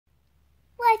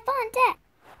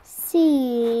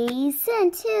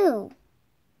Season 2.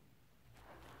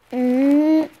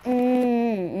 I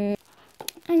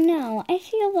know, I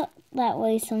feel that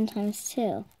way sometimes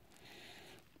too.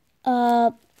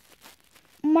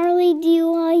 Marley, do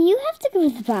you have to go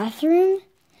to the bathroom?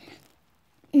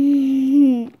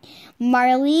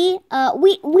 Marley,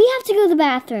 we have to go to the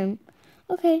bathroom.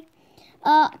 Okay.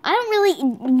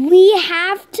 We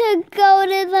have to go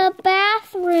to the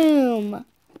bathroom.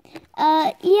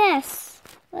 Yes.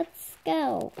 Let's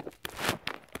go.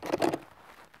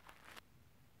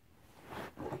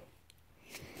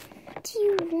 What do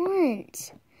you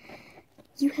want?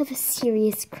 You have a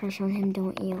serious crush on him,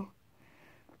 don't you?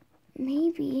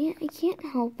 Maybe. I can't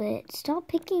help it. Stop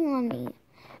picking on me.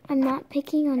 I'm not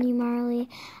picking on you, Marley.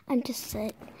 I'm just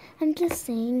saying, when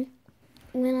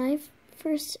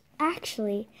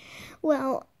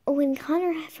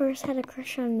Connor first had a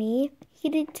crush on me, he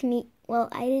did to me, well,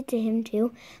 I did to him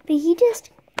too, but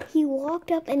he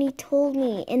walked up and he told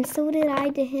me, and so did I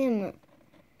to him.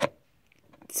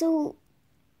 So,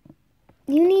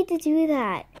 you need to do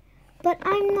that. But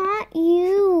I'm not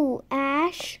you,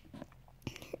 Ash.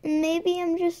 Maybe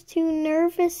I'm just too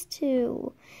nervous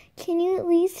to. Can you at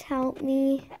least help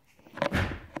me?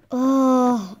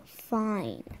 Oh,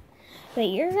 fine. But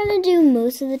you're gonna do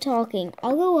most of the talking.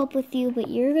 I'll go up with you, but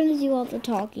you're gonna do all the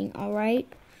talking, alright?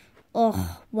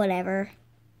 Oh, whatever.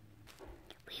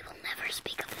 We will never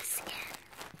speak of this again.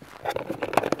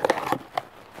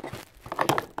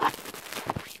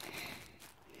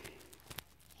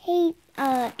 Hey,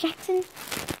 Jackson?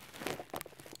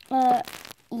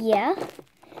 Yeah?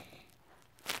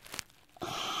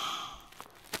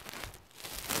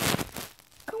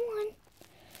 Go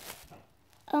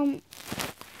on.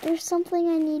 There's something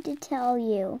I need to tell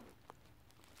you.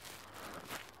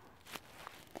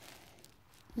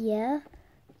 Yeah?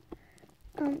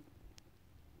 I'm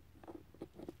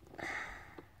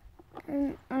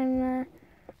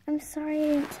sorry I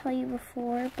didn't tell you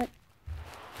before, but,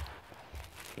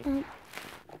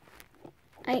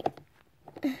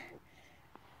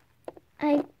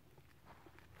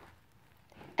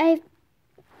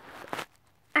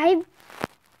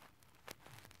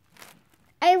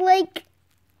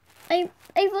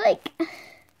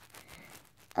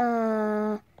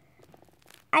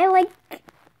 I like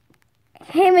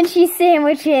ham and cheese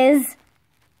sandwiches.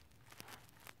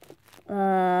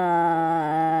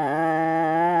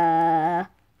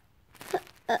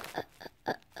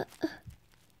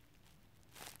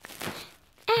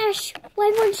 Ash,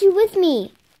 why weren't you with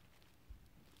me?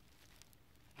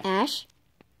 Ash?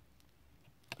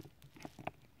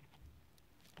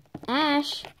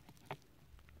 Ash?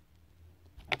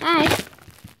 Ash?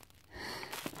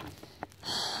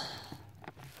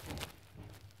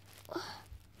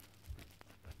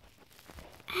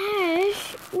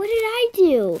 Ash, what did I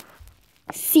do?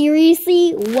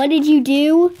 Seriously, what did you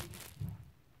do?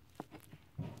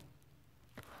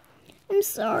 I'm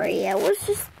sorry, I was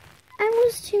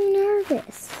too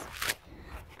nervous.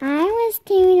 I was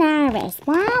too nervous.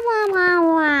 Wah, wah, wah,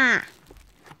 wah.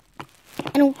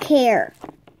 I don't care.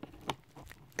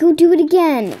 Go do it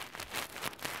again.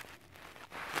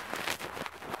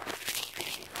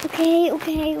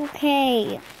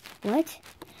 Okay. What?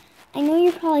 I know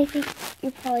you're probably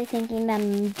thinking that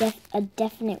I'm a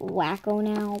definite wacko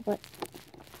now, but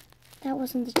that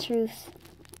wasn't the truth.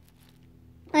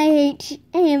 I hate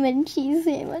ham and cheese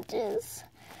sandwiches.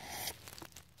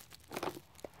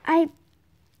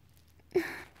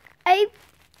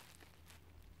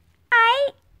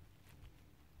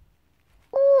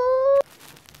 Ooh.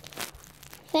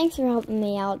 Thanks for helping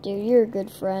me out, dude. You're a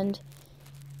good friend.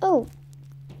 Oh,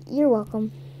 you're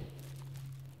welcome.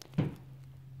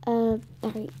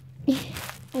 Alright.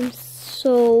 I'm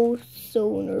so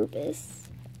nervous.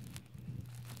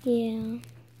 Yeah.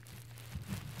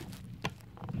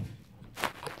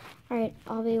 Alright,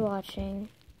 I'll be watching.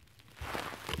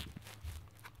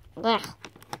 Ugh.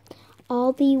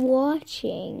 I'll be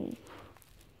watching.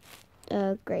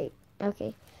 Great.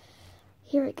 Okay.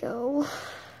 Here we go.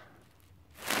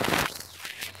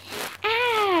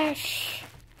 Ash!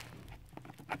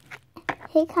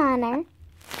 Hey, Connor.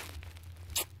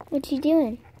 What you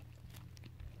doing?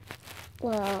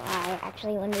 Well, I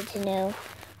actually wanted to know,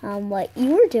 what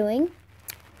you were doing,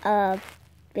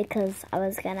 because I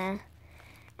was gonna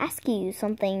ask you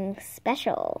something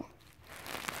special.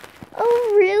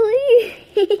 Oh, really?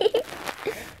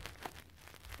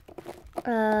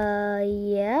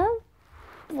 Yeah?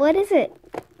 What is it?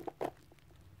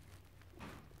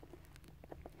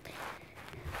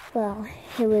 Well,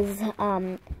 it was,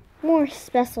 more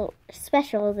special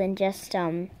than just,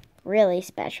 really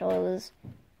special. It was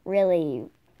really,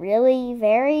 really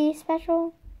very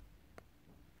special,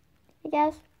 I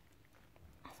guess.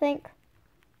 I think.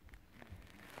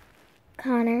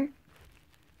 Connor.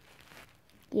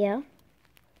 Yeah?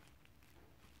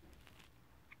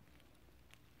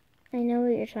 I know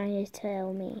what you're trying to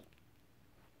tell me.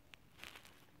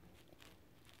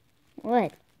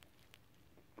 What?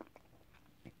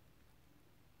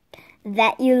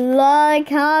 That you like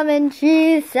ham and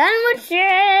cheese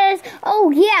sandwiches.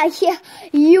 Oh, yeah.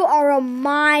 You are a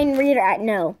mind reader.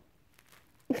 No.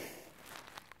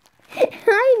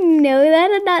 I know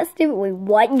that I'm not stupid. Wait,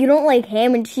 what? You don't like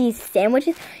ham and cheese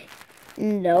sandwiches?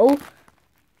 No.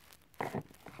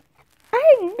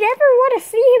 I never want to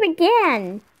see him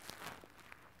again.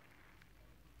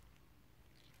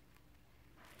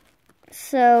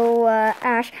 So,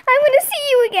 Ash, I'm going to see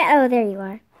you again. Oh, there you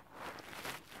are.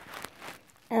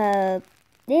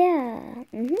 Yeah.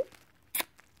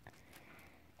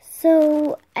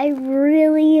 So, I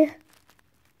really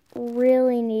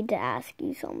need to ask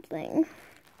you something.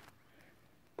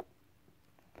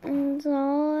 And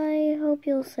I hope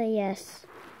you'll say yes.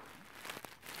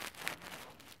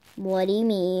 What do you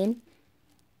mean?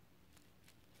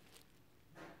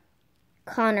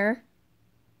 Connor,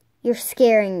 you're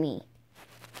scaring me.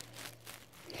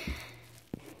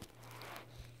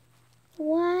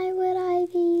 Why would I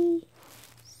be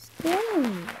scaring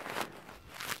you?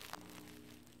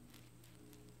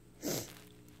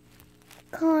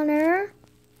 Connor?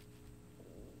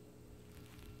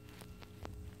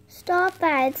 Stop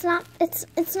that.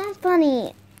 It's not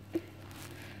funny.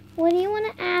 What do you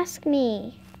want to ask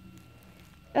me?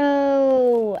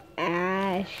 Oh,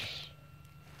 Ash.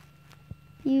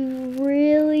 You've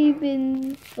really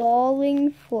been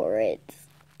falling for it.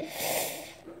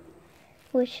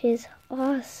 Which is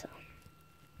awesome.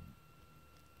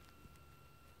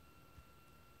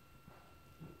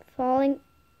 Falling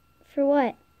for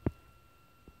what?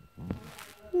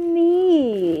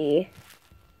 Me.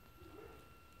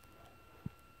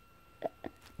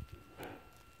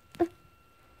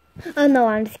 Oh no,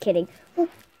 I'm just kidding.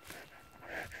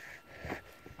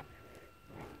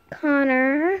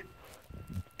 Connor,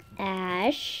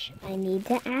 Ash, I need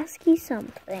to ask you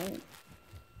something.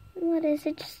 What is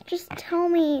it? Just tell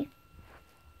me.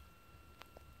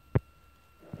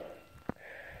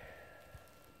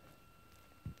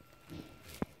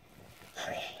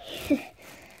 Okay.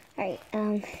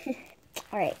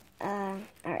 Alright,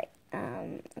 alright,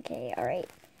 okay,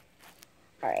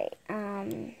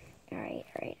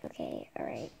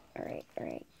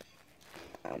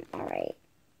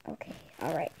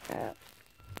 alright,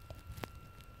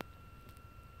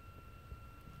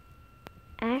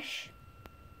 Ash?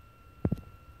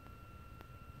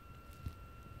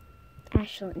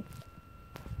 Ashlyn.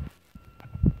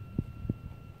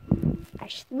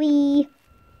 Ashley.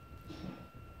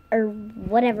 Or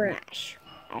whatever, Ash.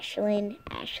 Ashlyn,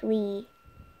 Ashley.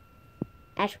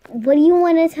 Ash, what do you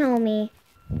want to tell me?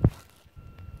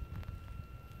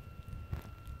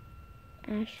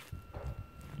 Ash.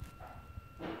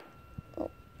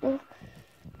 Well,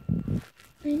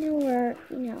 I know we're, a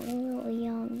little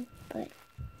young, but...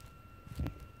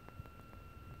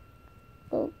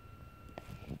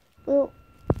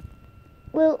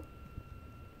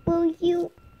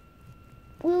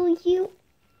 Will you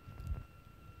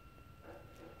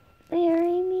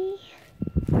marry me?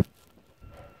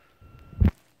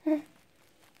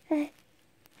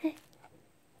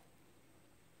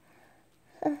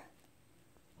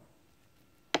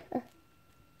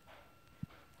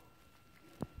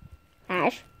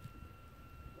 Ash?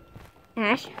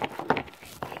 Ash?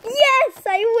 Yes,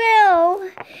 I will!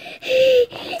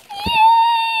 Yay!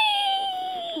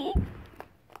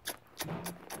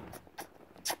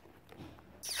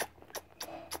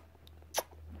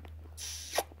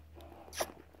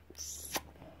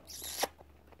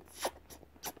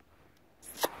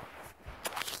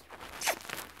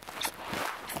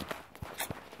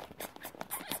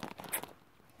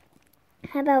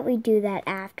 How about we do that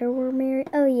after we're married?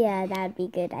 Oh yeah, that'd be a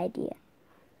good idea.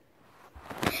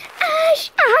 Ash!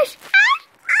 Ash! Ash!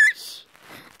 Ash!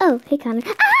 Oh, hey Connor.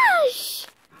 Ash!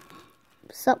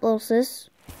 What's up, little sis?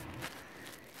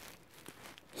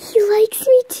 He likes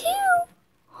me too!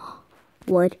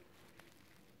 What?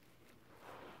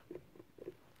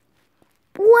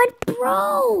 What,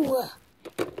 bro?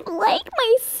 Like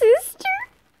my sister?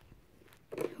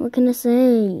 What can I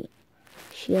say?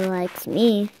 She likes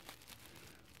me.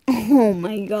 Oh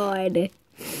my god.